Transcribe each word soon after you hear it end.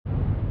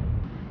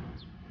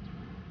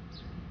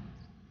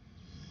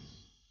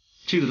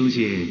这个东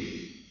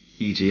西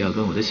一直要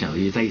跟我的小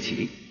叶在一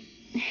起。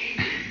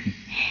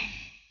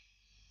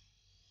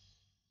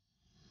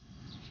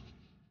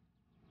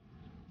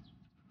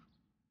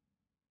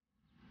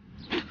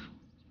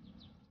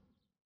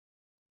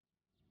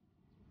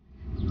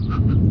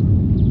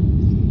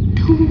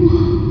等我，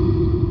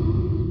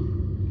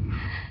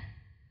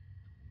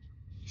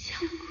相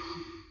公，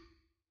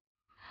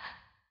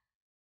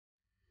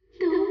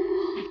等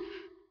我。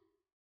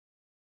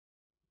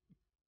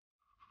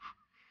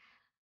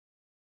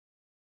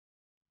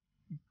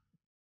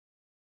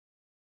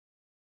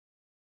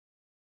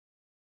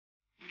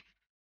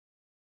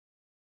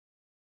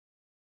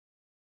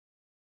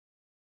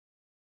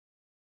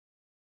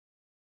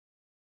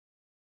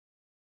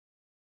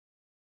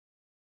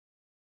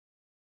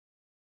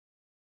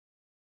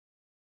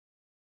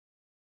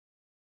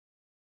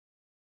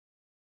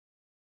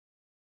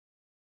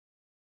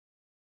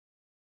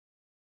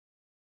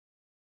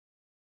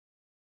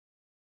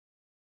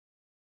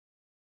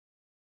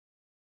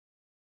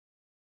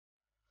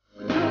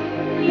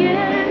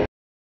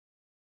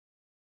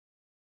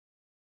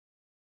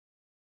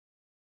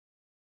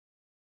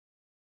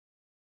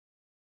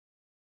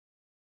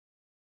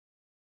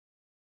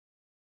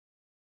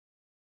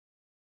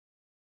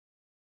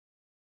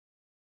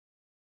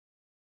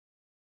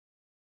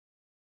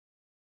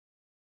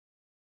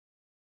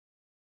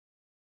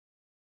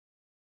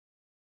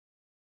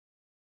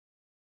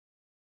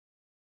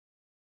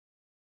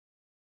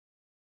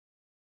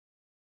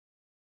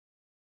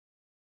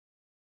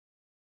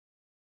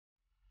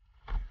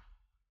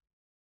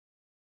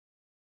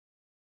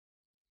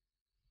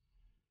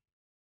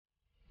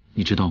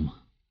 你知道吗？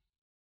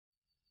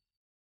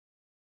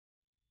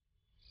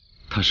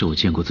她是我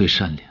见过最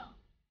善良、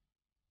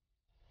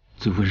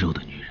最温柔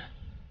的女人。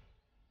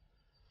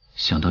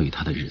想到与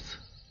她的日子，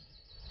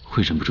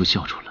会忍不住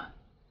笑出来。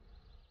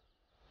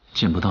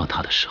见不到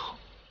她的时候，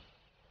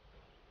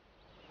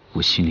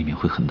我心里面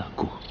会很难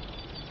过。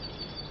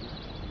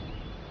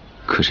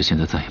可是现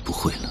在再也不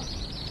会了。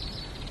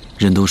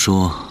人都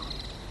说，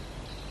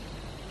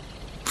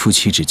夫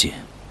妻之间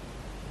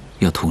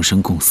要同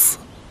生共死。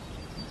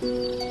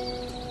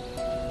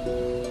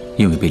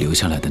 因为被留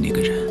下来的那个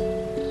人，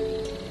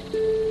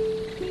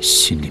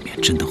心里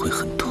面真的会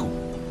很痛。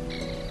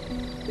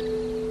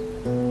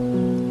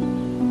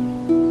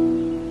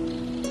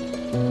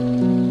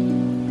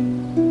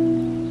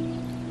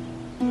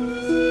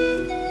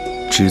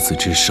执子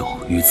之手，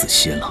与子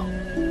偕老，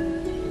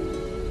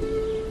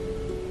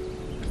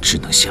只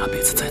能下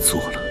辈子再做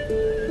了。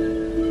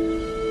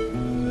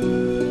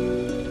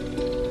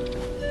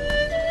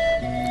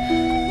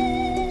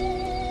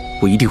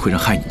我一定会让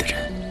害你的人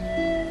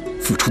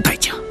付出代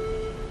价。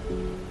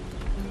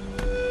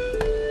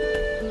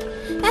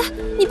哎，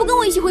你不跟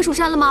我一起回蜀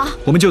山了吗？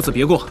我们就此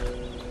别过。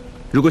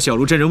如果小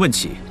卢真人问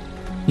起，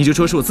你就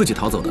说是我自己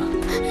逃走的。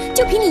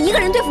就凭你一个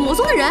人对付魔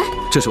宗的人？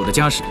这是我的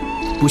家事，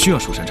不需要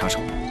蜀山插手。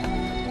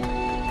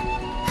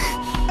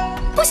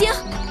不行，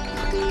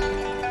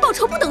报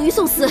仇不等于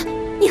送死。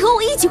你和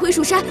我一起回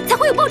蜀山，才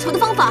会有报仇的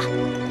方法。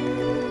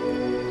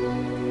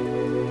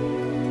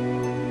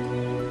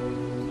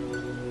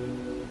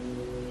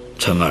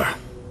辰儿。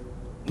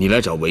 你来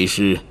找为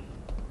师，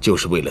就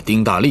是为了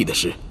丁大力的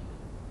事。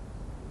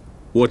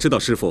我知道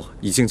师父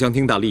已经将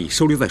丁大力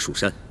收留在蜀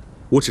山，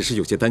我只是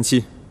有些担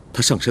心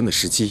他上山的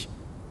时机，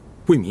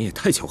未免也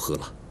太巧合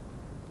了。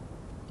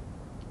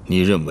你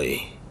认为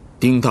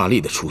丁大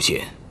力的出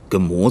现跟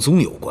魔宗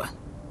有关？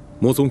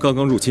魔宗刚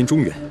刚入侵中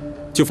原，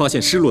就发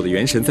现失落的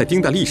元神在丁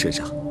大力身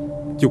上，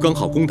又刚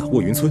好攻打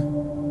卧云村，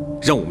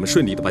让我们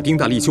顺利的把丁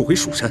大力救回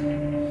蜀山。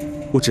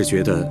我只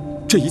觉得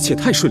这一切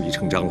太顺理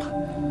成章了，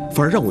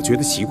反而让我觉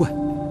得奇怪。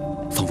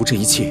 仿佛这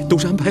一切都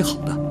是安排好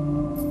的。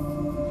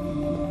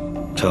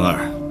辰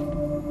儿，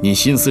你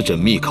心思缜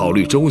密，考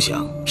虑周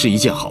详是一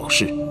件好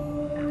事。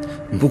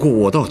不过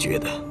我倒觉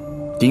得，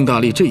丁大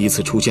力这一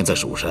次出现在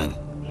蜀山，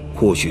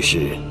或许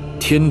是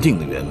天定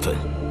的缘分，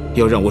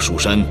要让我蜀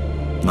山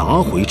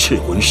拿回赤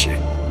魂石。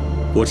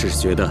我只是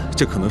觉得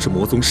这可能是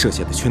魔宗设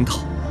下的圈套。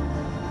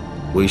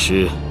为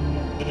师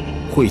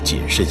会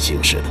谨慎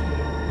行事的。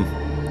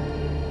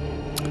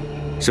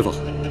师父。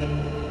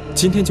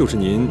 今天就是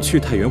您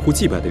去太原湖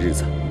祭拜的日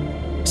子，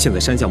现在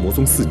山下魔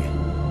宗肆虐，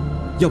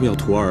要不要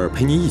徒儿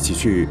陪您一起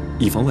去，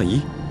以防万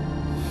一？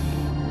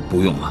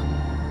不用了，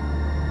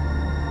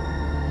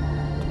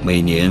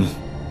每年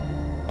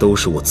都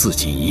是我自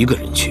己一个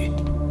人去，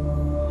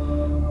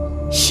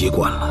习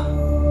惯了。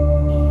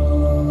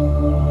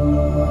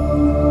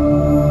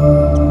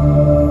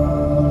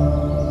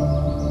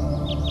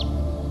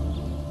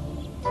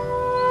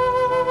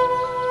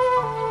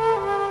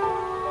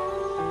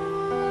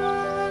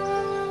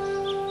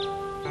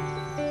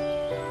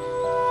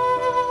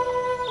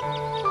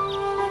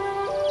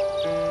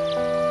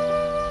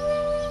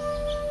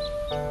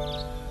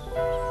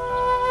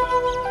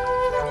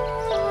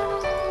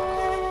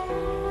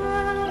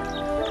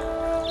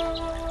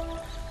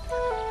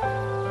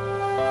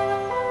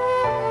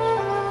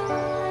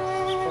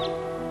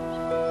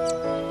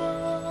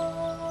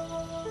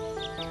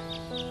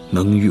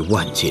能御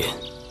万剑，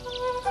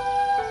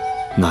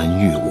难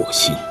御我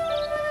心。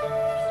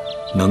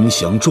能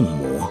降众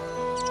魔，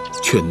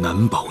却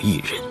难保一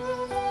人。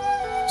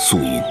素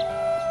音，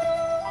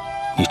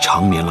你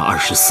长眠了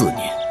24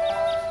年，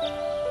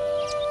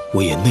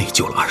我也内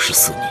疚了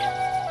24年。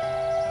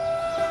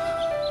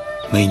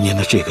每年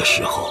的这个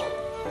时候，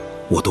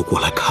我都过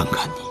来看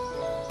看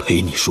你，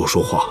陪你说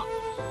说话。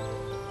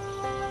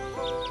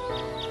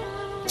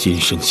今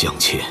生相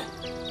欠，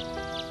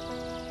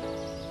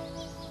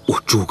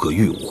我诸葛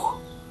玉我，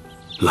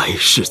来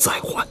世再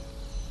还。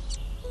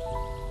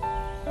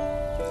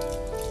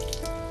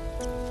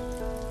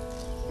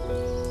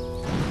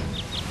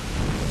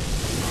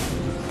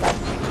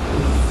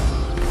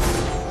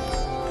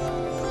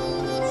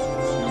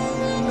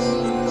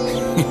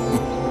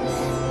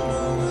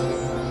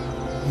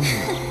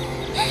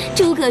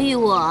诸葛玉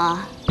我，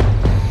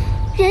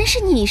人是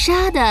你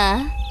杀的，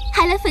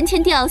还来坟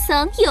前吊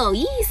丧，有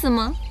意思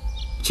吗？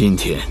今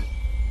天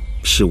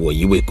是我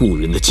一位故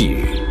人的忌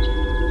日，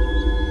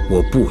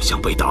我不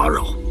想被打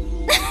扰。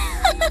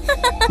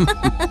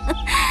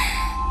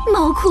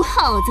猫哭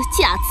耗子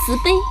假慈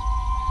悲，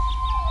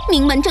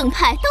名门正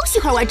派都喜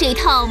欢玩这一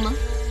套吗？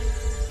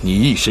你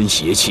一身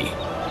邪气，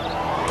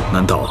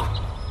难道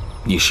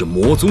你是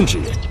魔宗之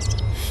人？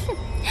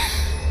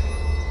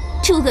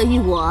诸葛玉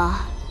我，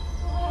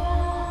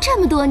这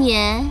么多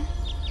年，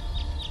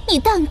你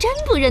当真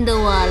不认得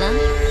我了？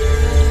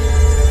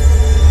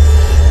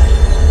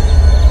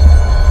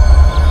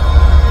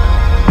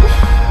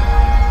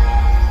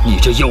你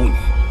这妖女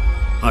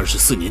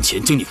，24年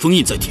前将你封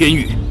印在天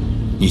域，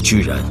你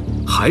居然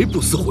还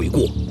不思悔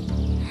过？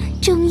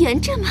中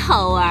原这么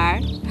好玩，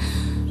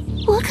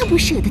我可不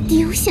舍得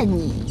丢下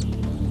你。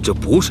这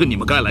不是你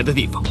们该来的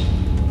地方。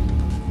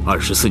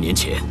24年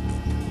前，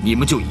你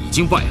们就已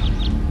经败了，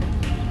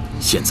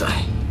现在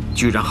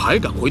居然还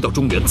敢回到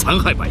中原残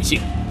害百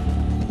姓！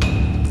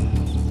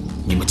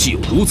你们既有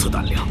如此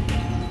胆量，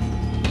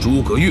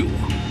诸葛玉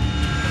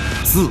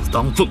我自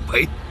当奉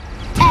陪。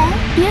哎，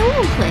别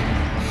误会，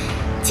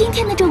今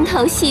天的重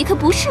头戏可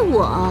不是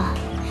我，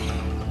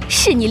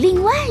是你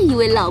另外一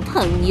位老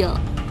朋友。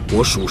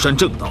我蜀山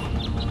正道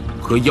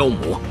和妖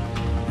魔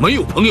没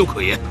有朋友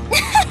可言。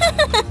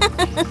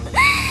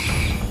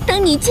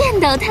等你见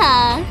到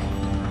他，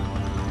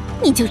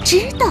你就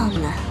知道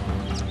了。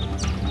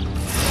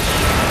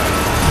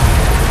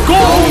恭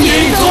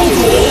迎宗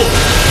主！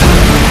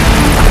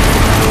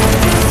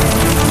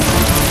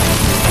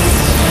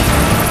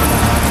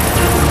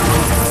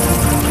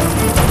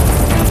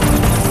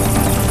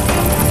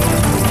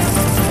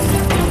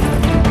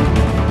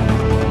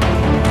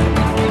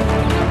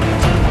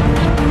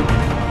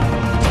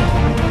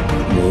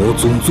魔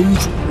宗宗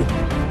主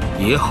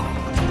也好，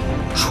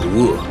除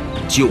恶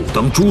就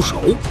当诛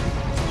首。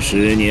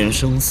10年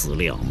生死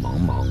两茫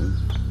茫，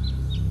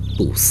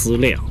不思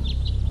量，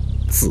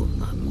自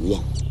难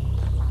忘。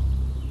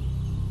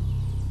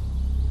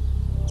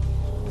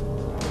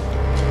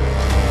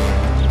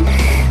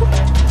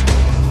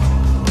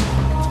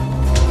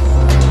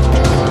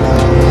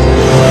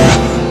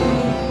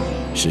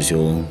师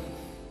兄，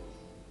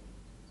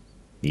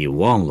你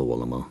忘了我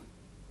了吗？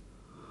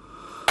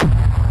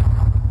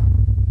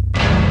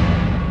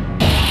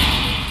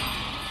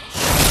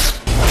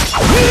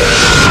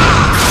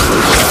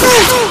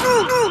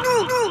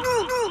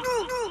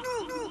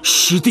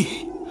师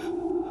弟，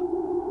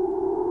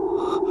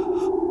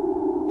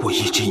我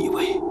一直以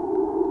为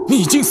你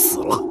已经死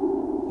了。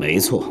没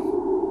错，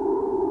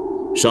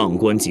上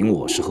官景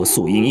我是和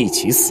素英一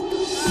起死的。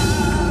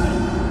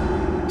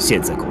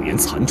现在苟延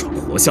残喘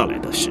活下来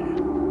的是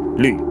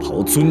绿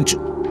袍尊者。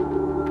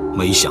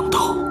没想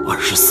到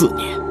24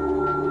年，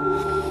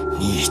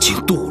你已经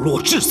堕落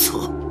至此。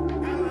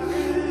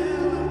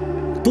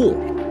堕落？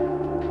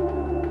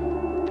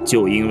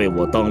就因为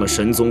我当了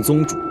神宗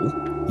宗主？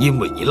因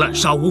为你滥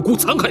杀无辜，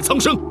残害苍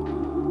生。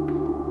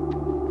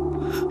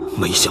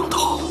没想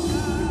到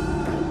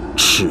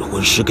赤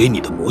魂石给你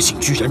的魔性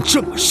居然这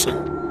么深。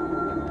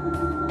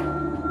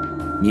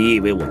你以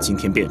为我今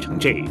天变成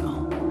这样，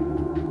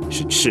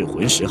是赤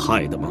魂石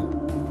害的吗？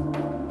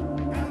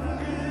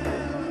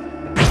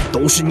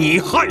都是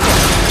你害的！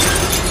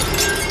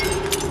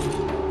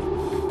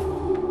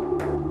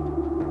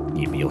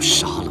你们要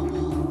杀了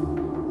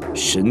我，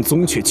神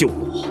宗却救了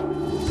我。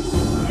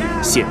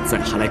现在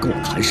还来跟我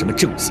谈什么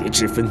正邪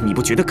之分，你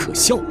不觉得可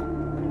笑吗？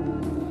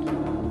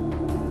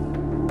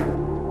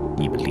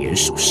你们联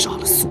手杀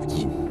了素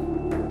音，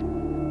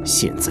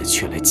现在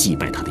却来祭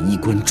拜他的衣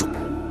冠冢，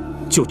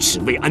就只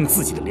为安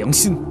自己的良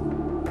心。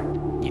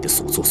你的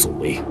所作所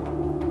为，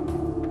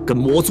跟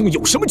魔宗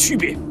有什么区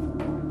别？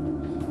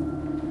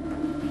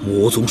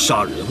魔宗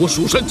杀人，我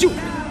蜀山救人，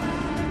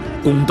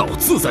公道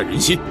自在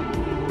人心。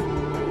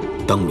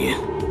当年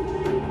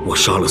我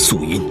杀了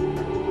素音，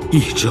一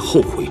直后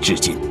悔至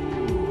今。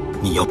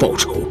你要报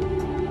仇，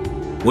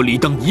我理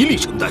当一力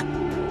承担，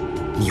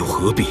你又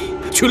何必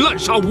去滥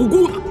杀无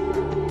辜呢？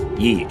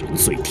一人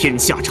罪，天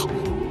下常。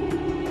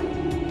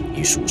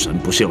你蜀山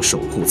不是要守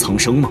护苍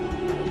生吗？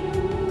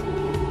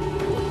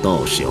我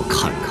倒是要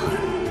看看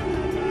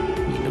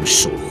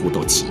守护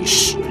到几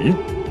时？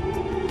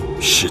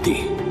师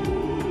弟，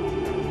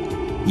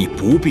你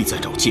不必再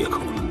找借口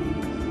了。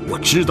我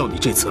知道你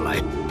这次来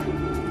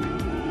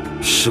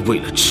是为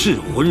了赤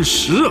魂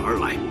石而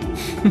来。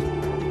哼，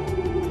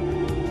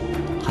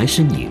还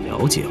是你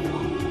了解我。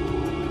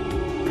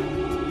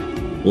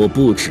我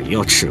不只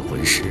要赤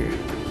魂石，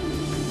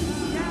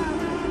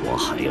我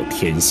还要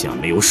天下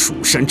没有蜀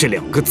山这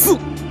2个字。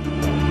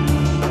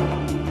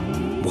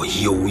我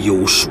悠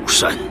悠蜀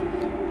山，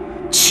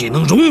岂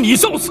能容你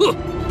造次？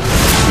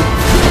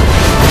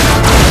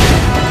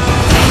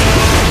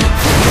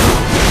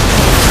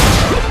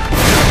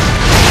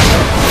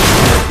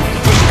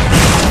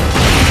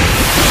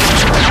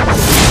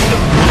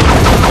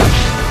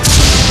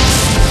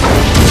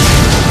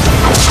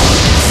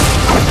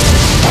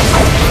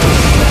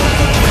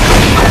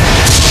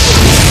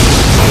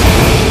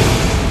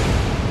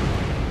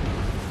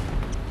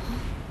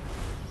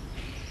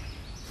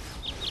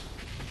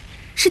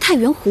是太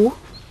原湖，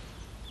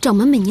掌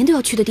门每年都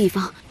要去的地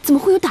方，怎么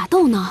会有打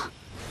斗呢？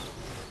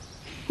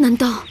难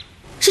道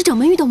是掌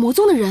门遇到魔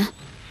宗的人？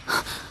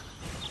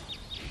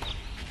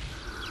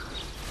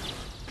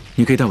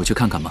你可以带我去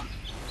看看吗？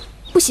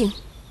不行，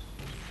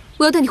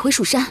我要带你回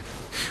蜀山。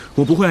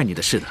我不会碍你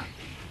的事的，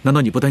难道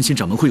你不担心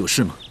掌门会有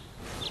事吗？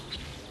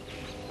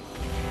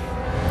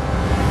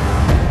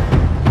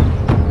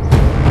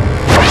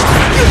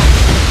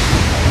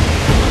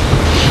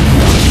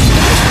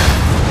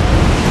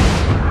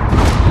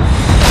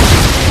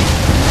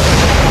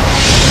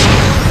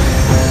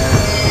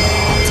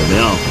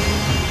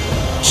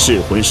赤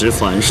魂石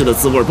反噬的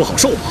滋味不好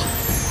受吧？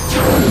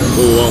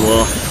不枉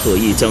我特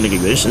意将那个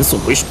元神送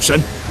回蜀山，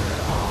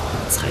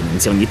才能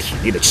将你体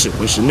内的赤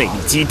魂石内力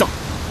激荡，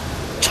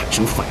产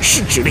生反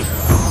噬之力。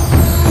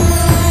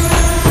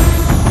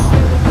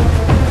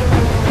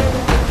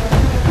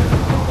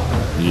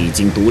你已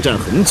经独占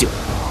很久，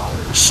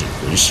赤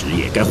魂石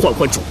也该换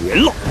换主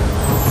人了。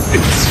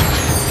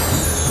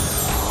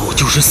我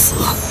就是死，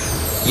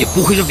也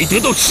不会让你得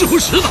到赤魂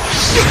石的。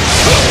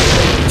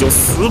你就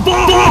死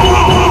吧！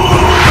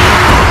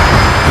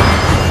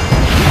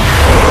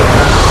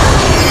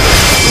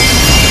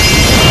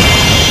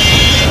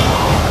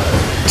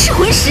赤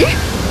魂石，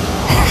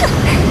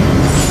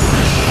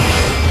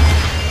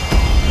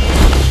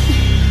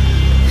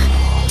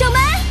掌门！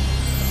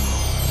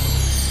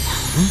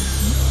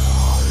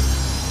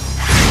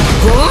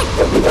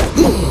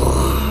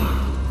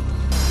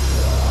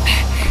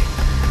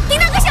丁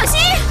大哥小心！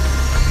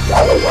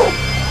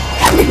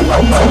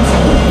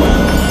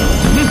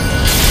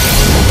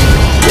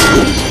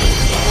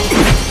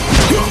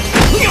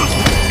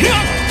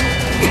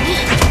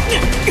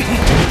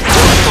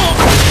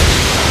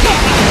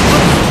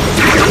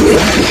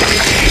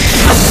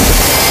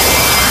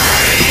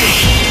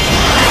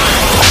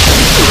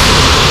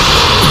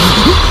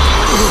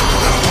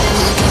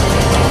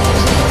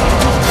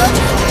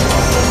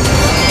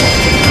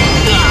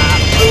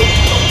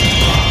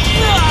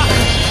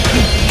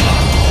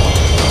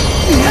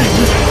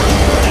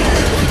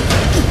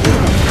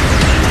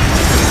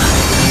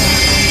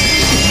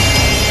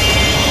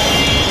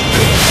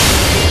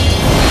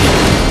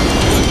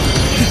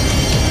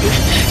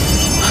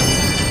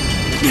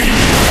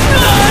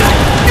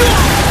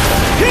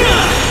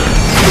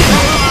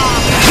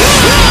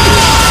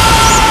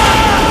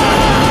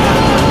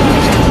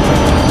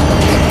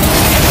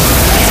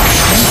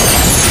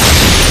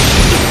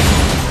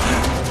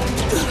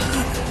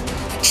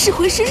赤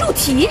魂石入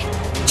体，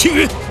青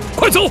云，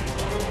快走！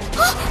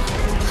啊，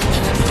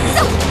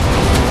走！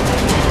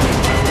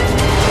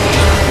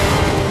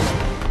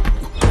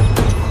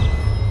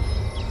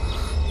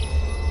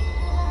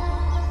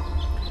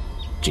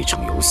这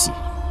场游戏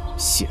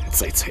现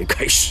在才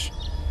开始。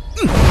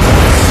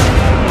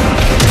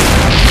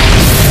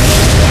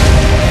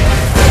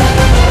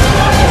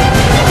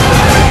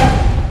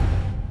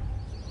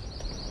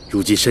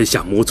如今山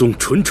下魔宗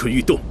蠢蠢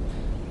欲动，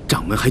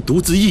掌门还独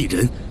自一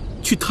人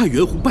去太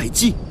原湖拜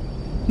祭，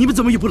你们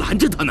怎么也不拦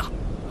着他呢？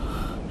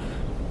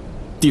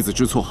弟子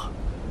知错，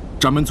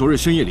掌门昨日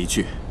深夜离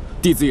去，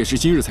弟子也是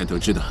今日才得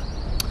知的。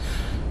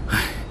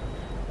唉，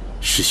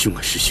师兄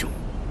啊师兄，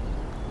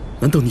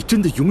难道你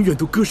真的永远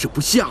都割舍不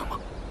下吗？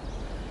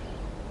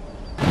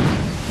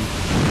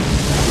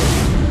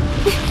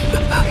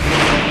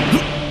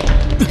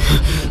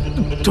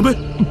掌门，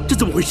这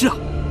怎么回事啊？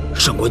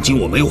上官金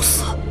我没有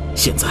死，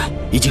现在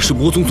已经是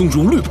魔宗宗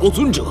主绿袍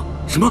尊者。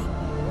什么？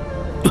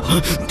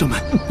掌门，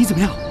你怎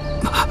么样？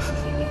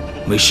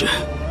没事。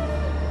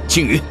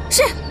青云，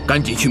是，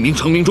赶紧去明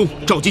长明中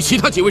召集其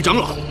他几位长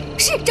老。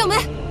是，掌门。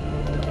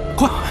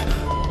快！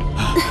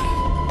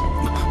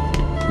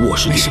我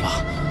师弟没事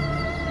吧？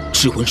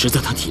赤魂石在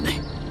他体内，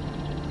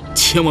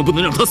千万不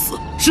能让他死。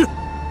是，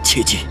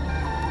切记。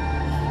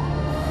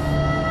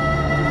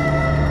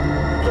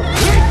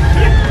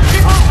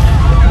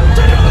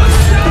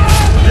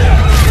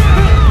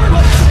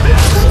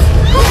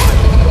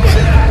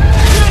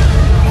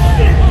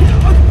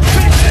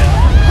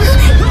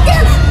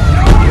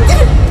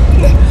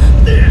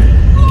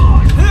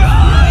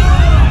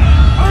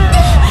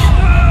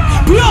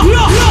不要！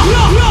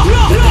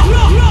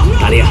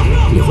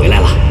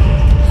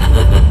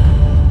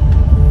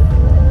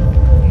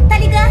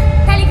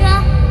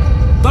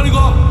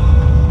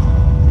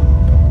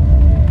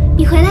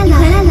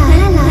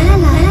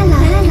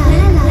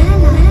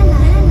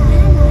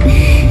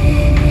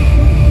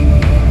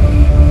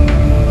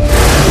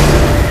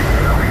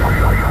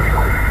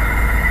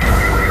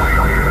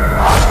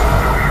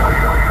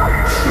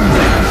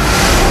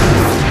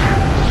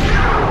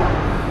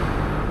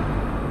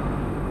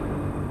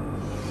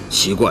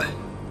奇怪，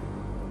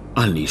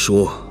按理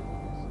说，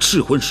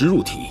赤魂石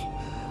入体，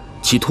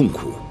其痛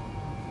苦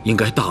应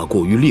该大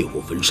过于烈火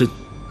焚身。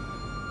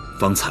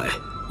方才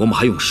我们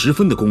还用10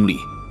分的功力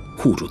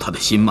护住他的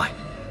心脉，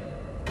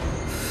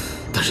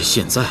但是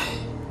现在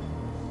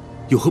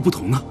有何不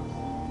同呢？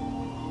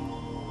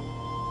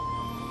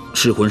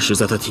赤魂石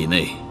在他体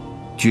内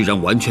居然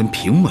完全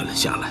平稳了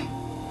下来，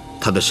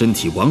他的身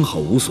体完好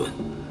无损，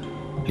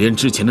连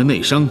之前的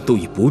内伤都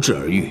已不治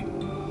而愈，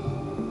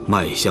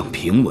脉象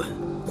平稳，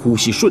呼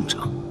吸顺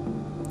畅，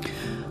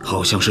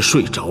好像是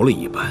睡着了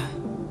一般。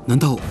难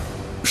道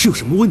是有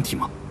什么问题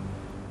吗？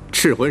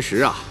赤魂石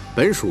啊，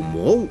本属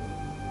魔物，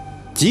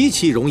极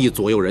其容易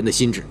左右人的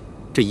心智。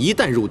这一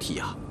旦入体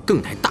啊，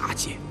更乃大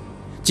劫。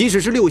即使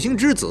是6星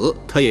之子，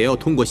他也要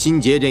通过心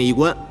结这一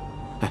关。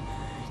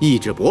意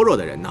志薄弱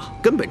的人呐，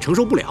根本承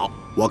受不了。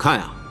我看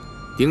啊，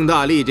丁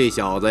大力这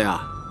小子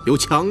呀，有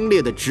强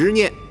烈的执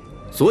念，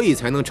所以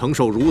才能承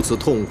受如此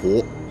痛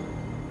苦。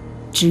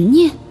执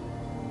念？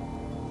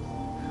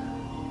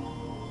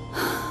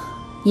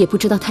也不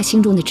知道他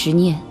心中的执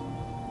念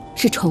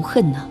是仇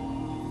恨呢，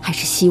还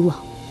是希望。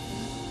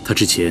他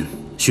之前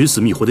寻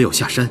死觅活的要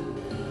下山，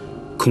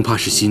恐怕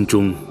是心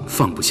中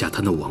放不下他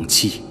那亡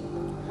妻。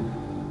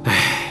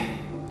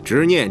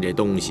执念这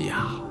东西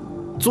呀，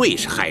最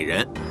是害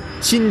人。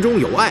心中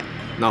有爱，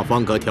那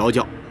方可调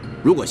教；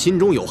如果心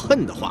中有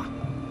恨的话，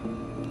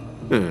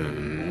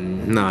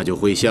那就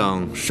会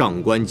像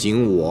上官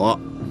景我。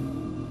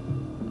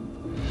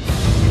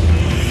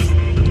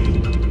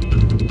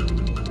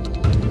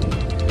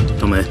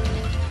掌门，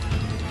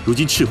如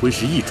今赤魂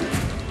石易主，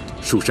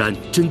蜀山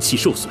真气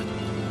受损，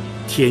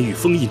天域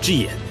封印之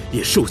眼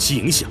也受其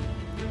影响。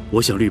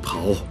我想绿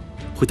袍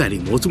会带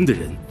领魔宗的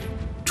人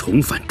重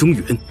返中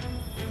原，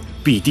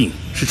必定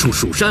是冲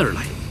蜀山而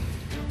来。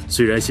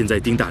虽然现在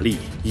丁大力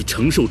已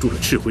承受住了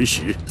赤魂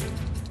石，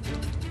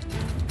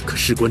可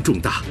事关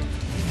重大，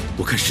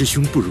我看师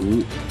兄不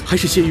如还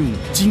是先用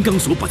金刚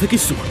锁把他给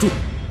锁住，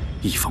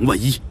以防万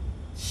一。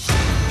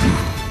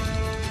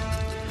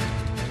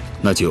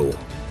那就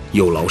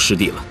有劳师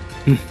弟了。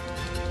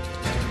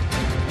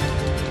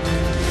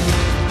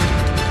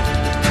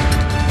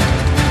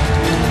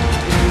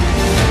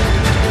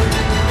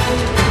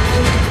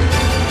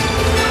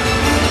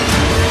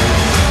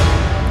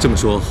这么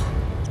说，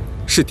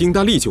是丁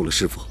大力救了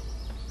师傅？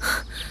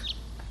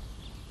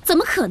怎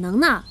么可能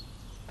呢？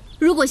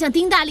如果像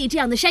丁大力这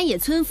样的山野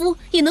村夫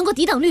也能够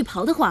抵挡绿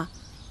袍的话，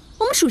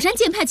我们蜀山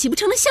剑派岂不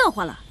成了笑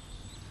话了？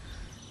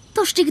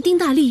倒是这个丁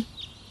大力，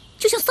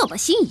就像扫把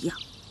星一样，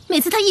每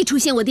次他一出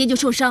现，我爹就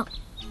受伤。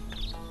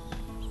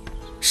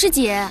师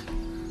姐，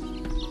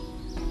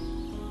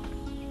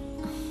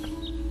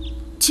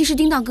其实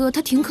丁大哥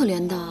他挺可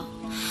怜的。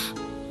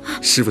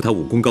师傅他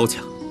武功高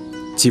强，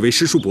几位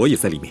师叔伯也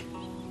在里面，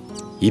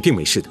一定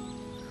没事的。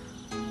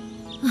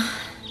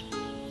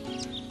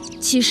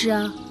其实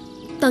啊，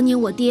当年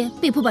我爹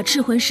被迫把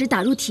赤魂石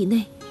打入体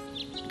内，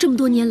这么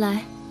多年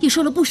来也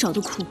受了不少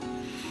的苦。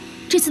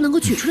这次能够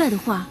取出来的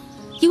话，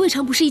也未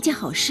尝不是一件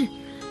好事。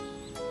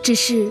只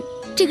是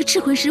这个赤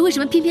魂石为什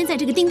么偏偏在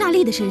这个丁大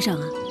力的身上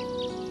啊？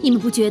你们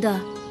不觉得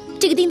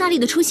这个丁大力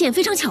的出现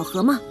非常巧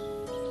合吗？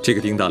这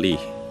个丁大力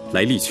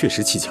来历确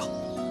实蹊跷，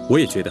我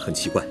也觉得很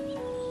奇怪。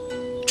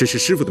只是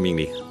师傅的命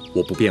令，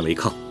我不便违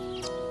抗。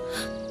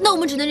那我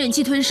们只能忍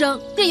气吞声，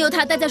任由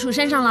他待在蜀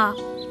山上了。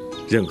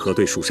任何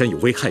对蜀山有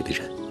危害的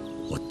人，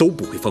我都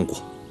不会放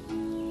过。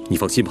你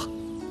放心吧。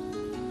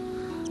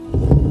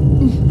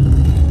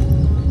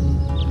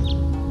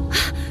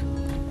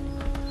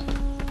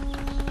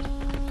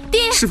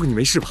爹，师傅，你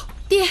没事吧？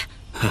爹，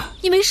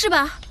你没事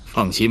吧？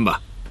放心吧。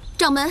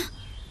掌门，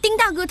丁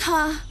大哥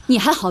他……你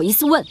还好意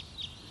思问？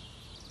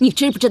你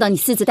知不知道你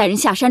私自带人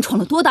下山闯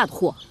了多大的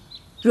祸？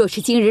若是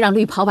今日让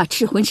绿袍把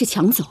赤魂石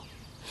抢走，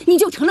你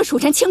就成了蜀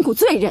山千古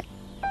罪人。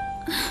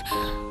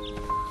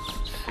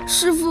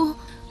师傅，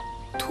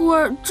徒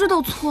儿知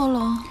道错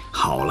了。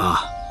好了，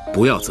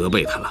不要责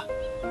备他了。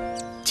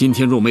今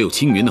天若没有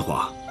青云的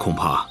话，恐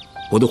怕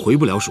我都回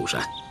不了蜀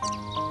山。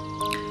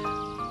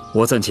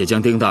我暂且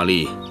将丁大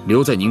力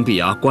留在凝碧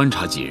崖观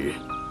察几日，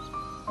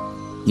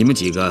你们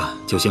几个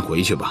就先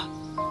回去吧。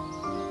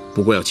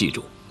不过要记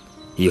住，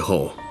以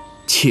后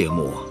切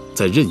莫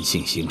再任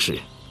性行事，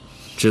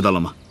知道了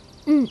吗？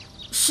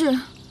是。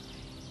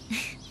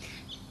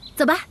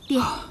走吧，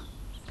爹。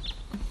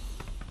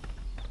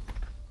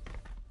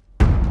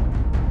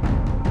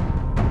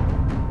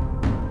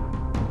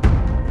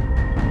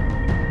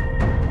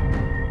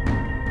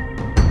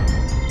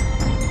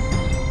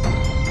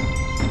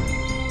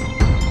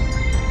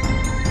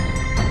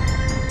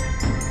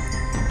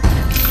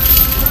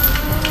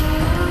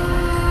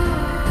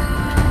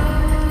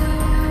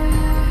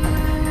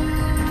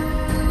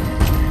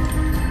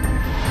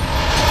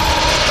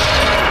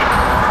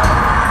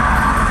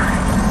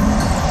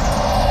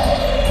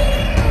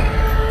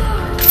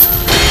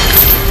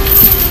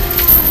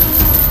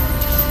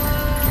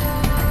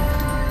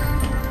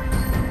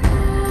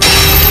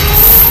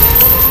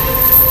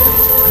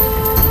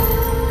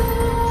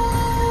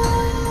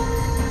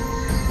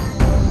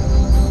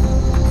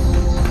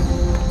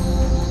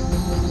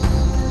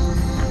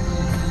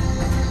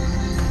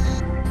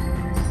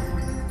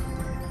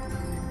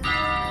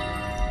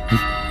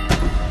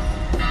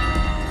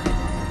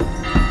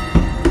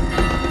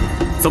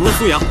怎么了，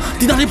苏阳？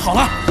丁大力跑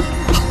了。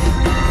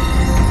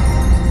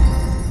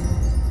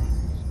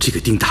这个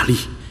丁大力，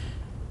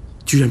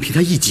居然凭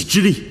他一己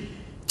之力，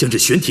将这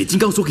玄铁金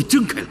刚锁给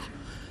挣开了，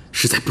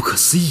实在不可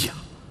思议啊！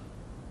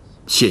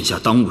现下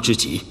当务之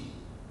急，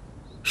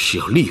是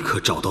要立刻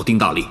找到丁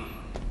大力。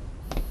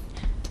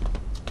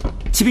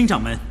启禀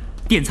掌门，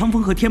点苍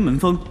峰和天门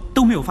峰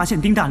都没有发现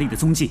丁大力的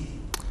踪迹。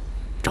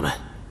掌门，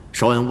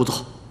稍安勿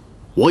躁，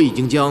我已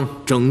经将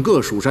整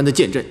个蜀山的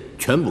剑阵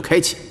全部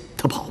开启，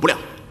他跑不了。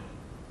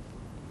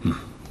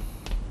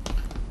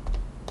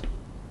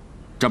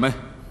掌门，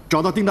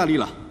找到丁大力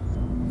了。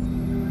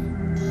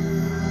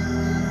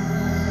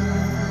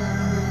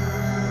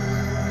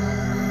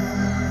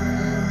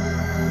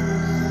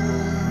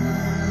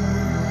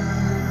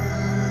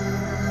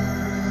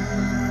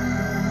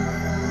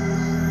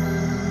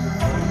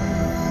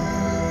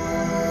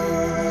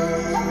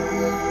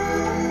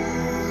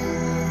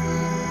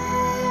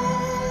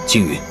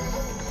青云，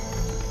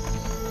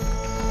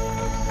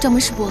掌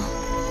门师伯，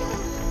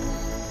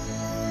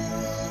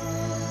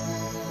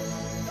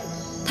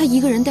他一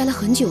个人待了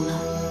很久了，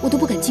我都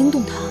不敢惊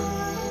动他，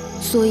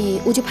所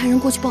以我就派人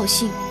过去报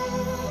信，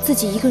自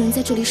己一个人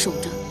在这里守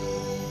着。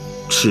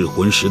赤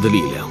魂石的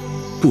力量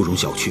不容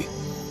小觑，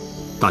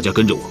大家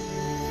跟着我，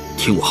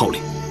听我号令。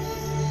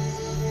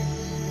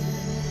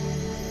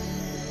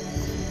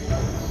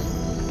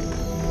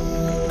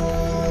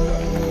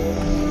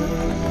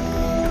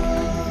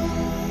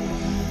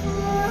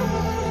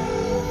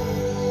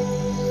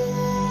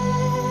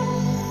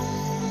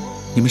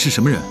你们是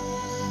什么人？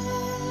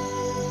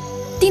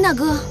丁大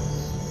哥，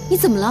你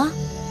怎么了？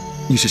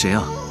你是谁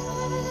啊？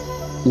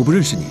我不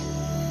认识你。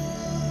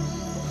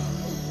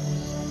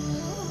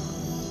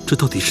这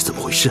到底是怎么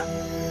回事？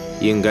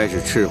应该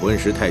是赤魂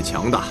石太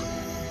强大，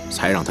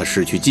才让他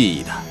失去记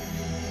忆的。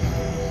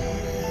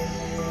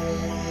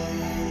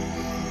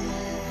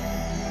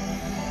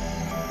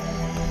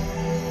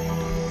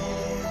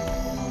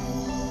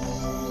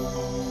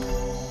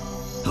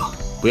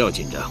不要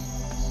紧张。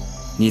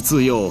你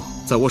自幼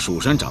在我蜀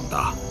山长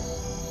大，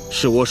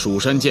是我蜀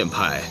山剑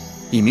派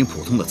一名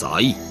普通的杂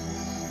役。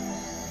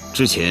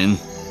之前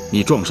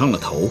你撞伤了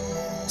头，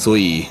所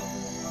以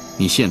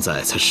你现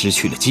在才失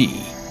去了记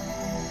忆。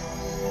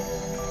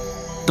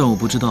但我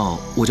不知道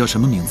我叫什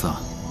么名字啊？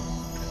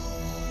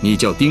你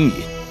叫丁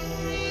隐，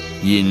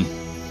隐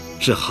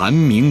是寒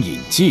明隐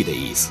迹的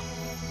意思。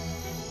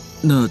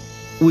那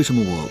为什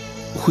么我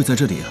会在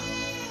这里啊？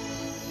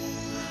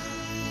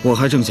我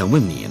还正想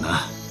问你呢。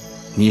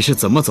你是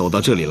怎么走到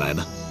这里来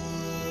的？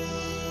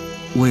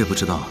我也不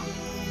知道，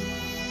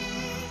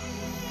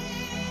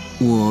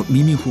我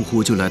迷迷糊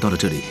糊就来到了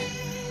这里。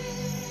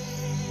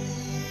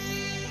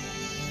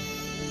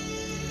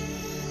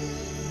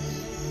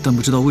但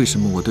不知道为什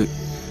么我对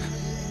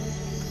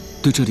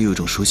这里有一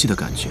种熟悉的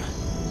感觉。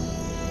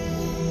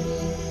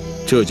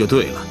这就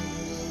对了，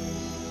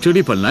这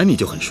里本来你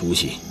就很熟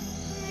悉。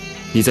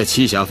你在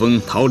栖霞峰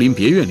桃林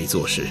别院里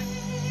做事，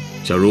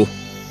小茹，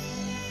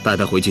带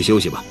他回去休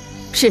息吧。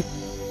是。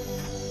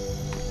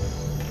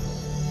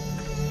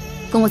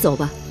跟我走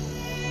吧。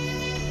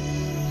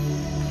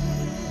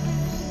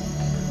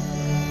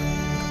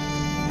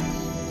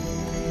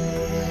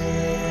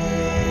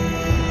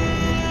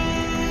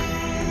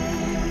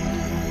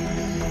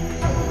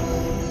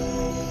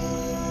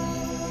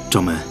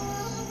掌门，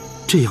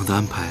这样的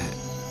安排，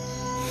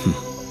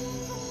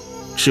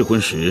赤魂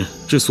石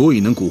之所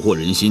以能蛊惑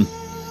人心，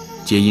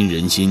皆因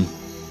人心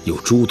有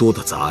诸多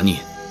的杂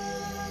念。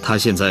它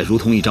现在如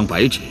同一张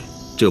白纸，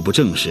这不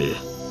正是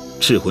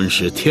赤魂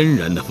石天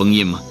然的封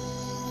印吗？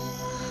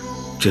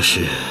这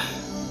是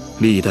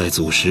历代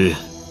祖师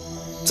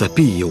在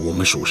庇佑我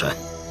们蜀山。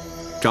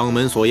掌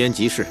门所言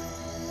极是，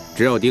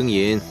只要丁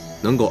隐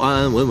能够安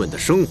安稳稳的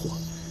生活，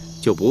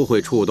就不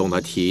会触动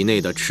他体内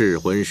的赤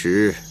魂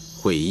石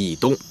会异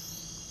动。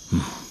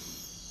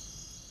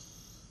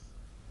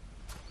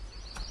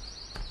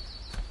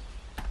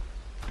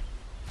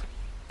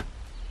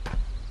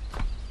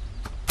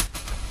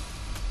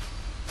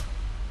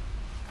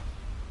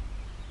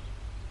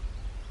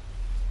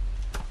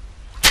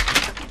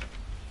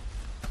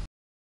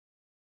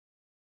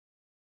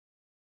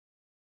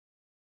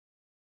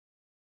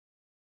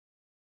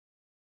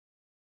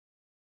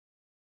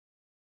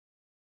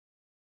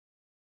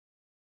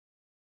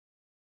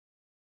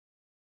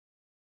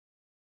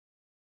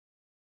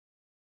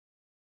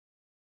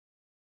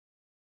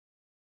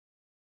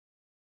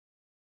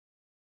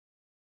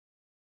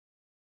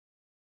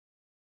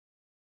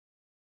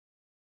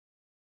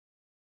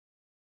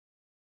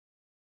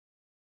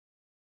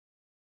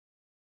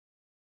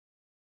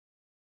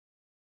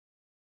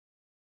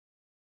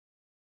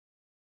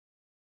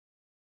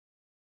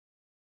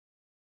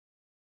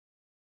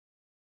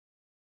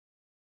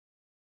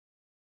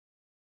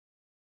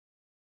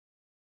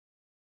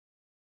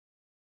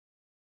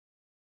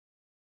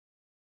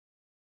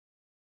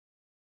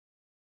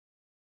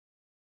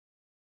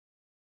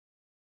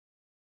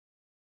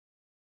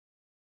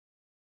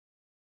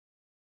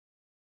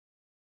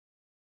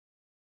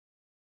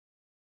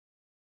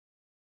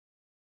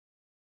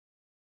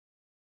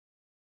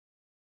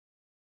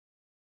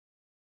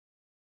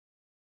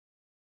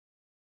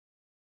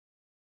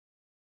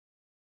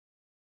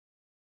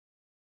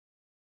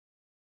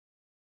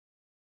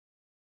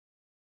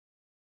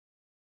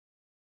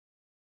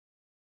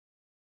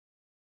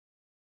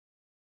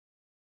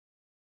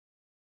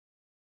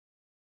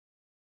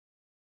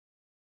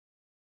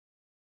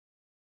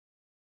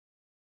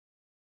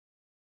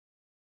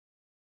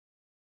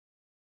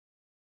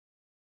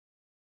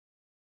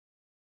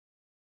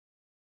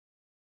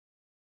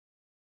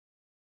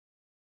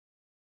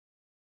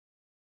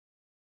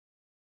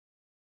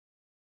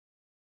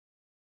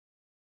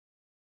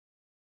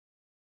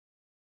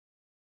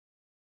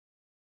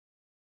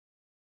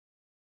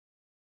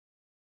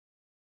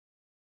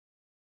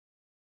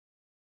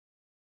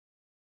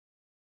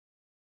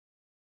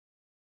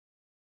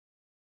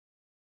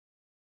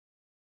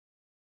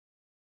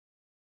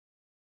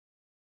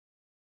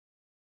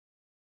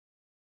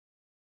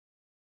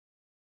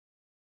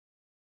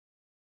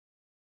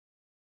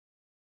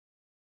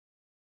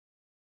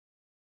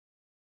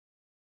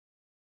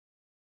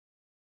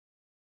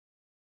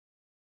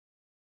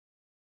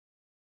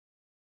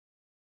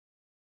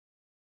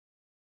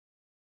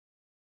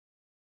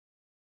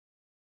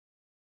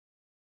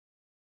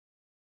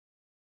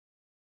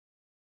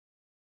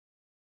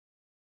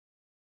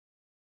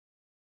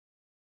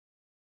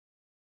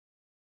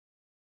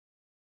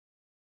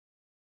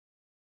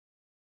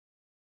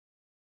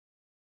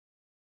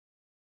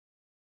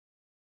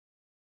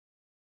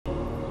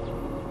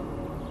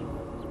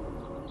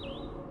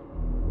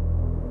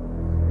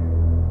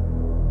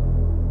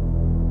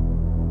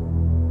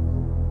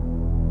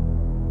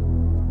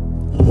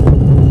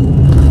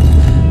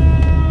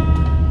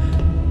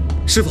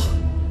师傅，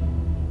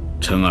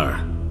陈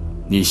儿，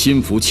你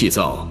心浮气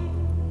躁，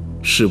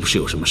是不是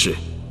有什么事？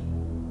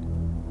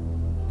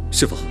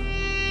师傅，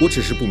我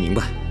只是不明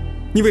白，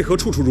你为何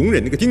处处容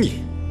忍那个丁隐？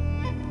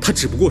他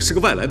只不过是个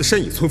外来的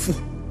山野村夫，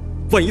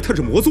万一他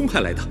是魔宗派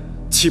来的，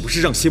岂不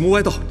是让邪魔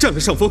歪道占了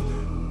上风？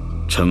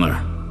陈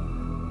儿，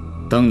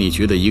当你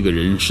觉得一个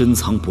人深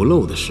藏不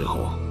露的时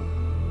候，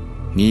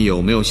你有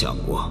没有想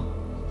过，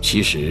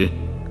其实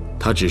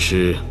他只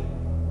是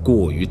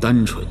过于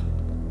单纯？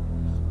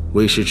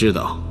为师知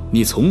道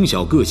你从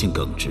小个性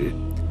耿直，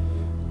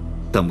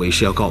但为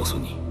师要告诉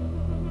你，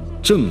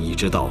正义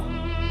之道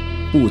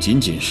不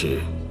仅仅是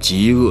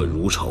嫉恶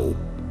如仇，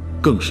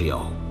更是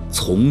要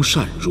从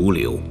善如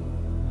流。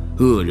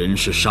恶人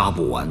是杀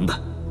不完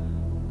的，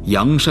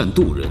扬善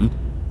渡人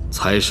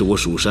才是我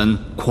蜀山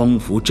匡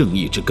扶正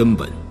义之根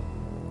本。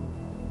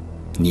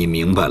你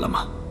明白了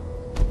吗？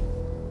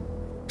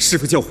师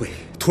父教诲，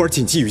徒儿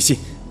谨记于心。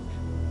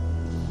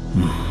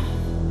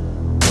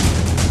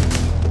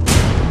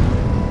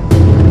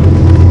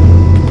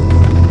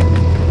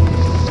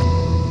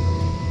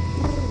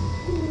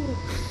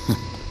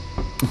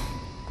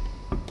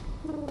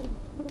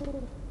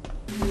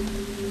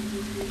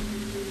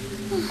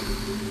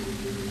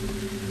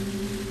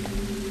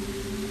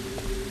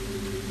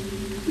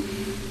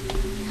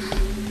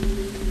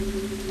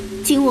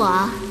听我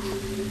啊，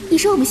你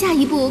说我们下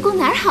一步攻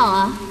哪儿好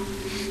啊？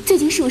最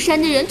近蜀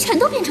山的人全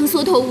都变成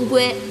缩头乌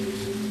龟，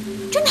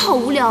真的好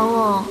无聊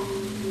哦。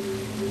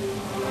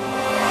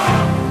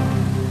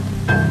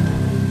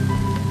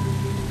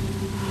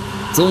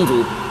宗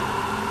主，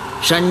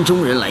山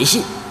中人来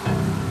信，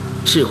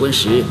赤魂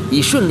石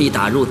已顺利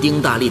打入丁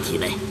大力体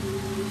内。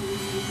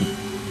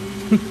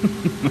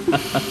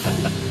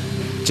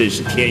真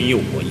是天佑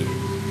我也！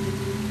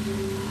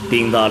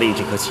丁大力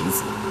这颗棋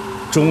子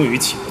终于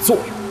起了作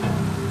用。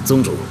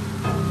宗主，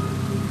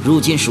如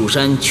今蜀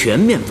山全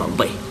面防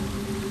备，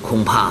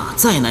恐怕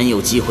再难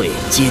有机会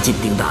接近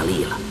丁大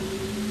力了。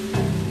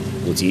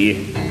不急，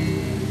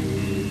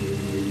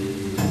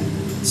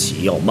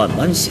棋要慢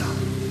慢下。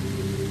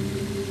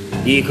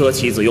一颗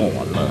棋子用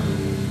完了，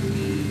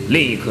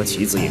另一颗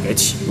棋子也该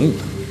启用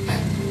了。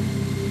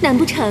难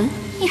不成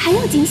你还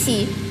有惊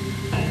喜？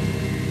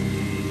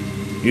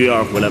月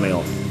儿回来没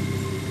有？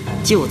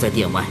就在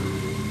殿外。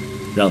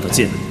让他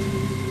进来。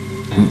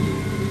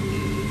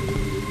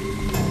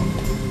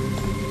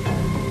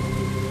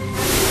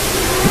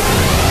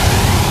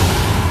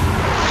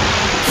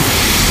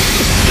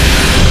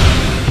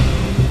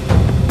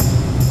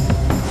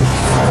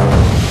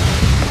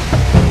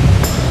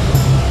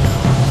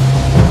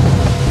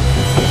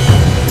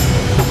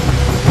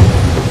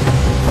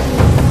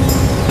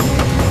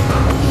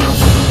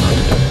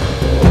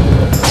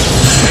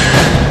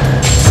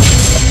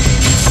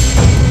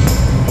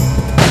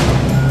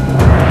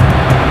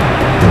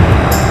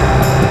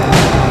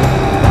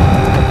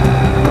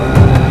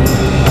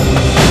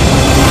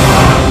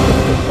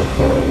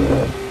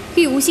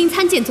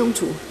参见宗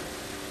主，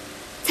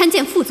参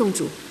见副宗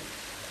主。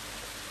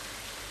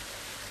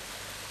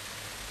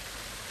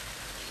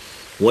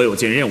我有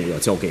件任务要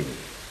交给你，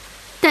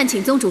但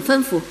请宗主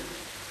吩咐，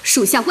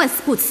属下万死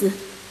不辞。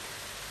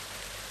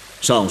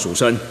上蜀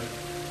山，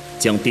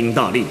将丁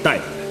大力带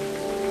回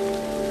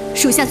来。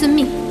属下遵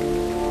命。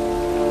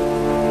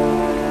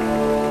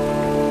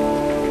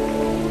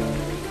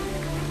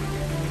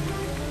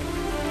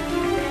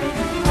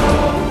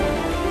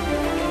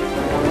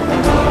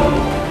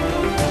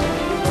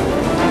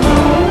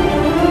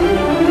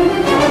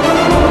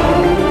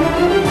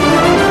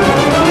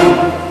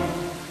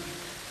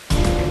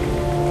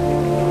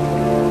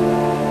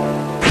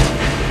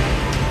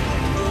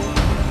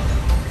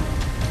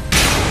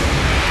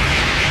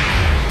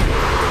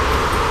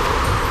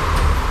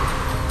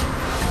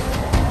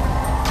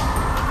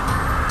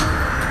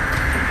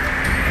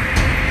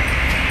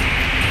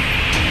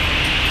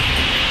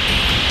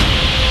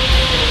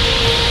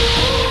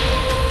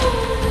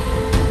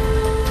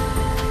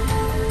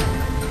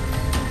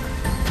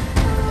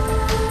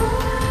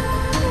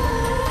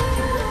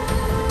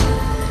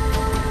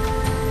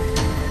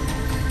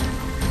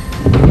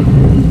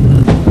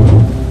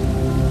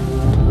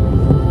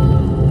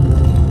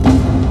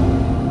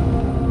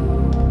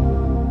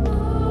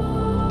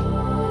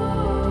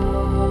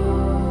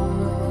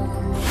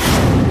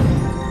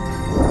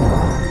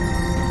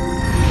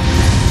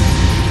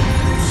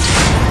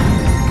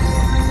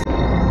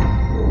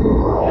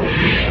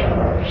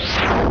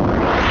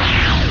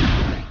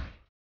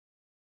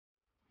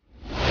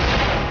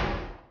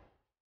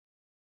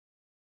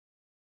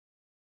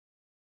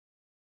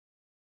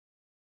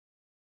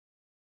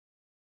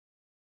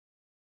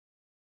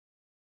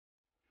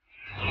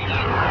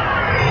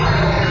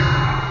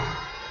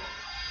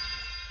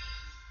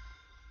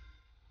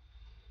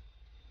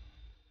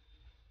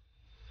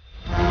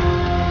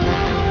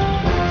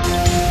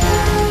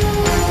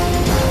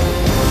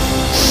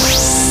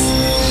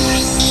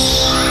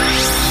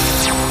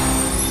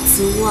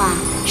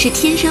是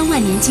天山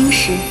万年晶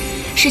石，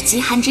是极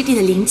寒之地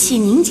的灵气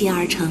凝结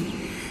而成，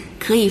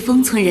可以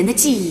封存人的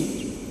记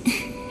忆。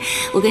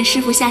我跟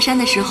师傅下山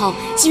的时候，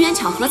机缘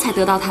巧合才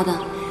得到它的。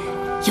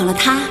有了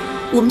它，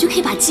我们就可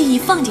以把记忆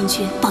放进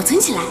去，保存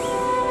起来。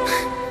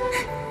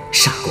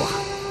傻瓜，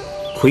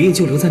回忆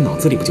就留在脑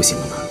子里不就行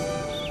了吗？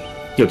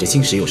有这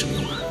晶石有什么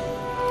用啊？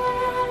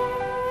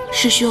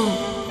师兄，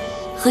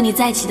和你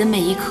在一起的每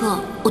一刻，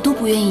我都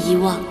不愿意遗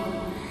忘。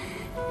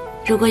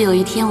如果有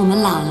一天我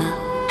们老了，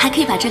还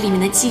可以把这里面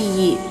的记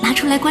忆拿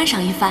出来观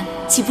赏一番，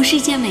岂不是一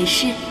件美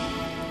事？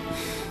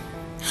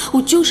我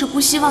就是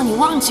不希望你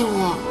忘记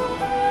我。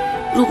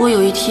如果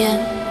有一天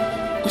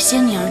我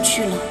先你而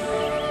去了，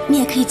你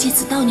也可以借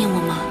此悼念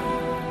我吗？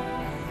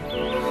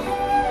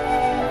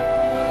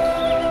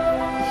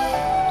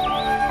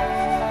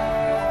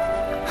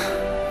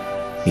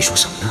你说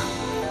什么呢？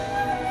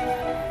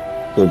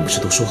我们不是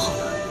都说好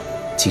了，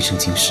今生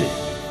今世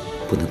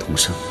不能同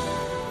生，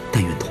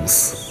但愿同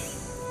死。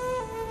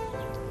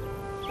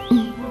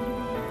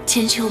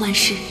千秋万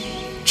世，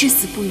至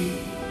死不渝。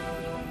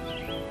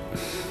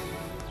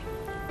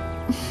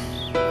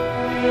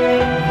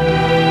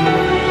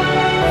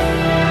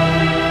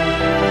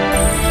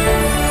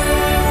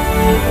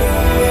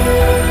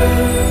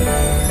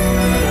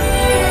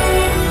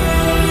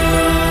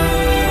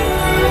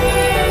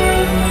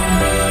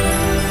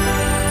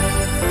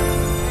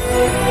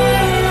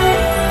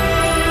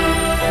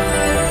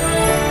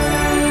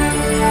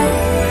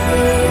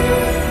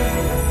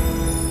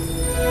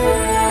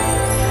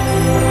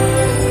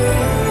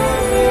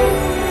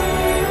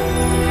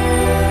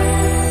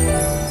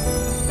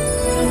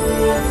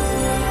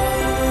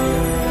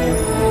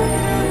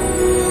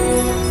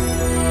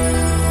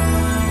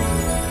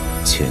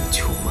千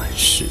秋万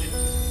世，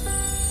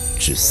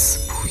至死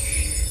不渝。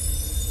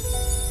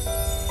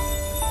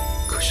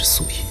可是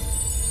素音，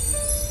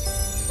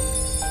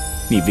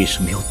你为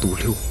什么要独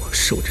留我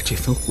守着这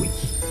番回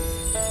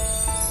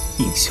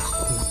忆，饮下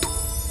孤独？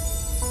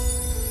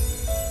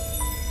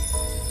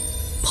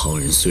旁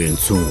人虽然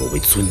尊我为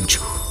尊者，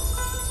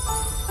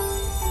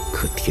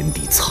可天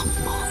地苍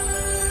茫，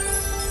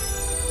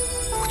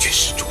我却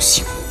始终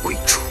心无归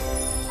处。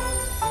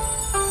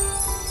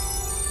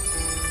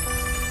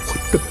我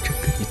等着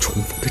跟你重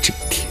逢的这一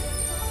天，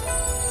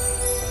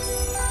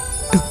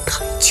等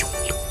太久了。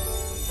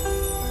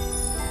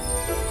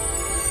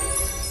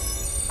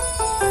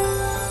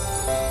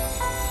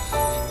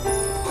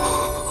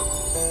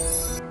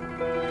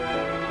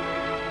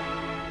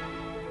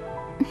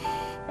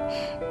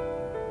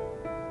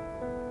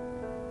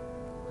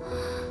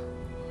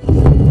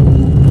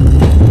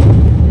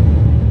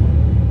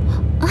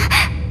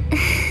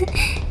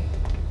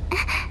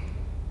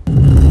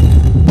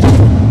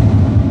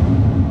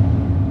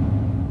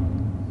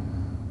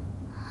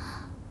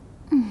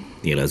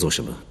你来做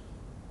什么？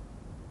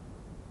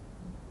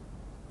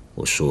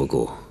我说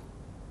过，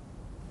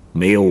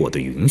没有我的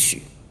允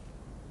许，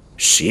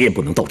谁也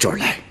不能到这儿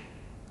来。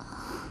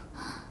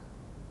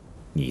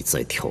你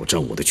在挑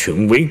战我的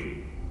权威。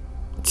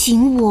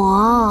请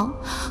我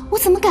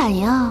怎么敢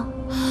呀？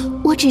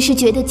我只是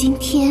觉得今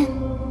天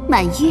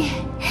满月，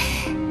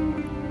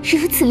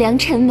如此良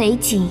辰美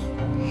景，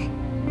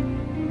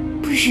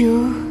不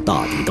如……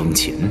大敌当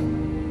前，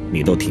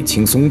你倒挺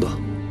轻松的。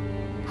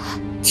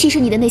其实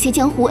你的那些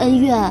江湖恩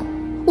怨，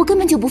我根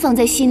本就不放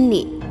在心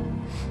里。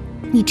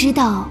你知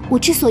道，我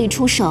之所以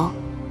出手，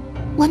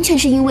完全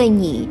是因为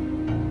你。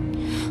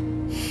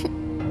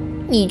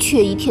你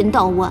却一天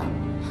到晚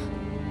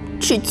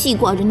只记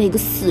挂着那个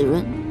死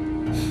人。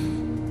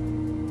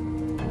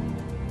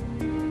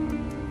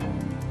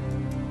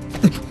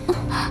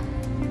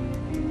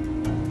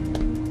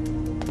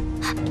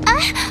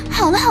哎，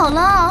好了好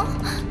了，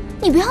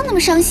你不要那么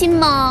伤心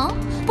嘛，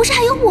不是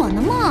还有我呢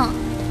吗？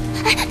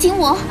哎，景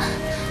我。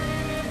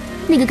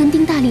那个跟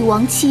丁大力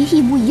亡妻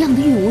一模一样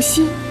的玉无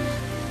心，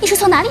你是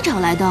从哪里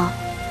找来的？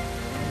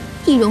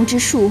易容之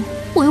术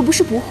我又不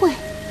是不会，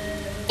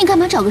你干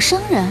嘛找个生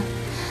人？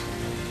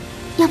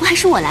要不还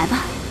是我来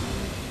吧。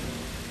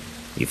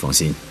你放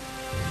心，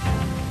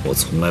我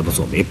从来不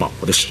做没把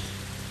握的事。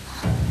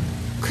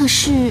可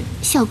是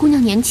小姑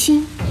娘年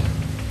轻，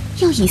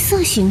又以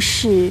色行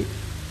事，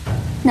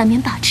难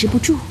免把持不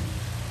住。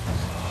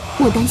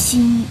我担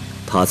心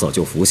她早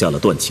就服下了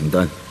断情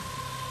丹，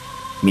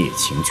灭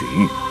情绝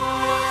育。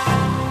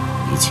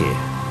一切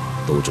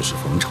都只是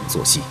逢场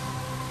作戏，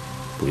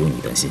不用你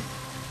担心。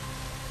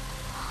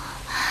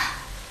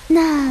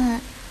那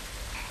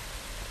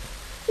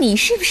你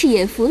是不是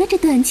也服了这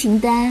断情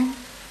丹？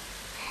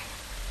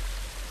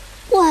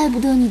怪不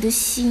得你的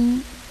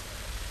心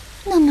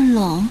那么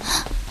冷。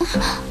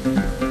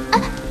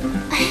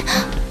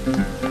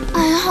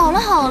哎呀，好了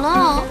好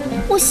了，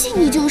我信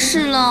你就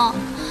是了，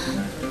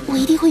我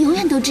一定会永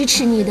远都支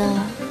持你的。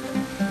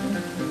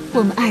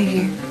我们二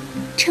人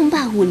称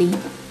霸武林。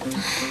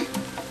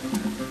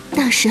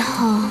到时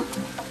候，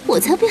我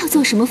才不要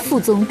做什么副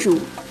宗主，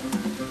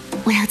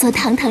我要做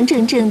堂堂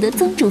正正的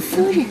宗主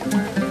夫人。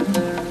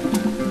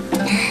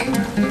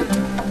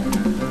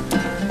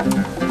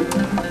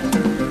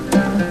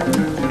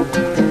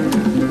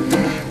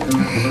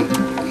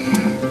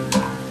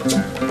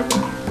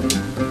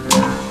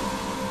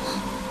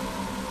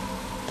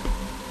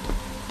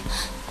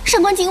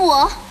官景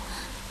我，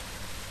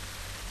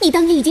你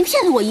当年已经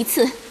骗了我一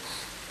次，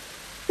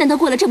难道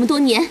过了这么多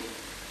年，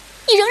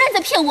你仍然在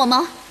骗我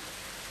吗？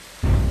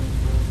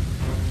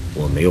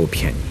我没有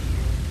骗你，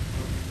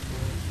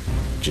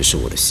只是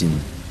我的心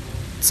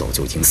早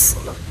就已经死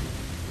了。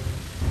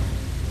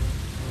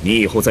你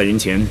以后在人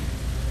前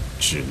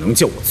只能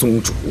叫我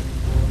宗主。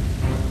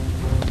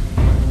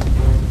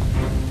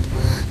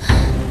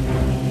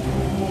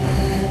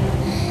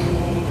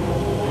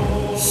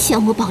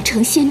想我保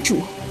成仙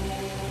主，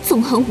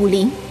纵横武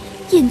林，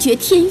艳绝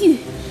天域，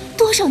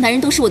多少男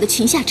人都是我的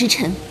裙下之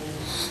臣。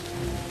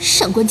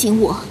上官景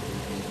我，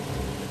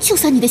就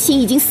算你的心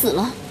已经死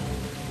了，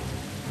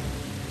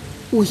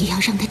我也要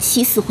让他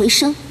起死回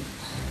生，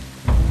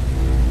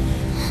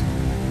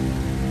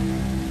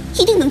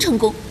一定能成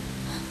功。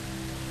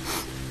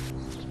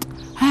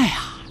哎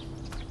呀，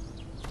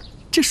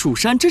这蜀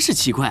山真是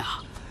奇怪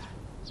啊！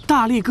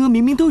大力哥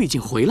明明都已经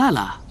回来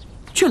了，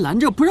却拦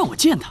着不让我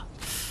见他，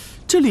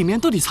这里面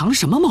到底藏着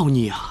什么猫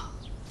腻啊？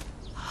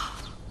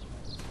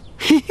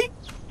嘿嘿，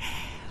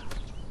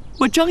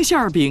我张馅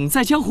儿饼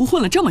在江湖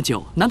混了这么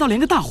久，难道连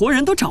个大活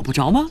人都找不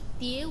着吗？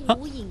蝶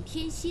舞影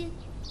天仙，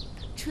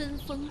春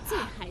风醉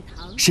海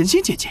棠。神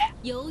仙姐姐，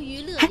游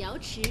鱼乐瑶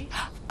池，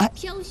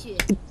飘雪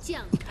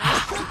降寒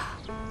霜。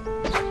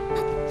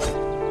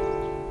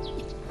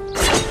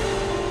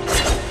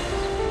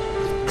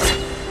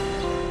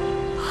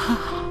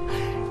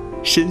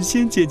神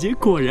仙姐姐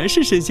果然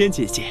是神仙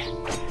姐姐，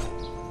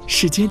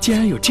世间竟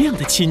然有这样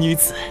的奇女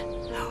子。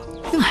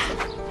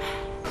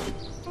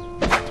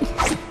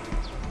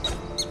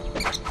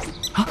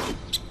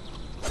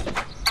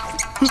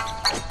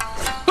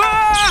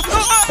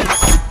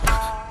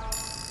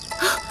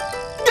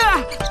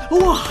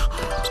哇！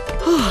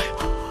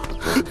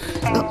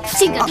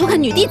竟敢偷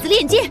看女弟子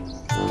练剑，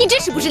你这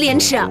是不是廉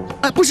耻啊？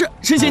哎，不是，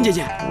神仙姐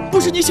姐，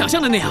不是你想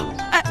象的那样。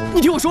哎，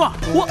你听我说，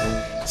我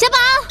小宝，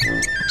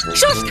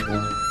收拾他！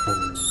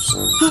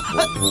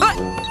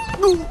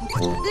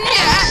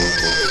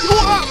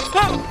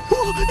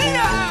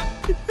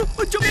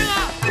救命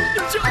啊！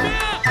救命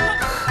啊！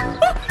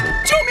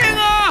救命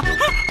啊！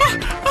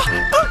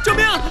救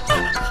命！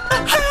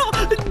还有，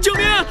救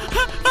命！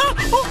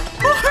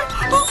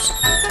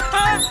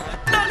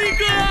大力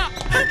哥，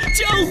江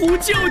湖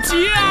救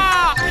急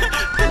啊！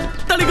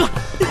大力哥，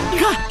你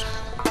看。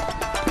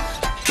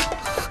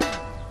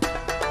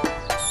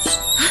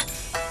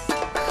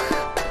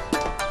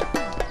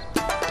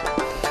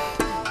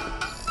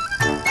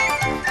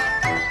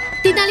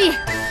丁大力，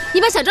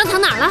你把小张藏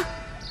哪儿了？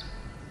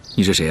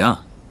你是谁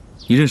啊？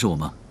你认识我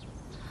吗？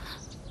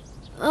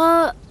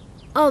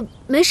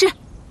没事，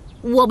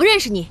我不认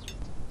识你，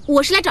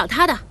我是来找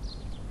他的。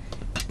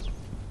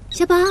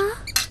小宝，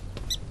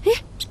哎，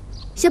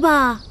小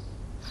宝，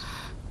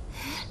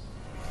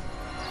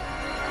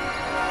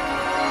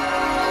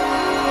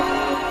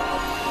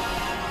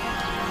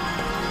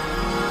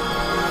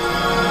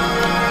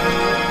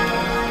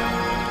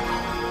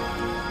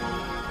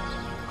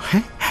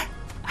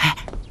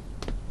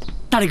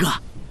大力哥，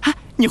哎，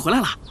你回来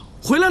了！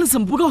回来了怎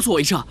么不告诉我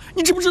一声？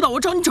你知不知道我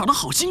找你找的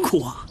好辛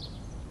苦啊？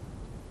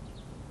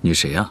你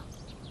谁呀？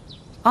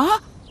啊？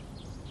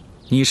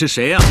你是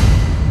谁呀？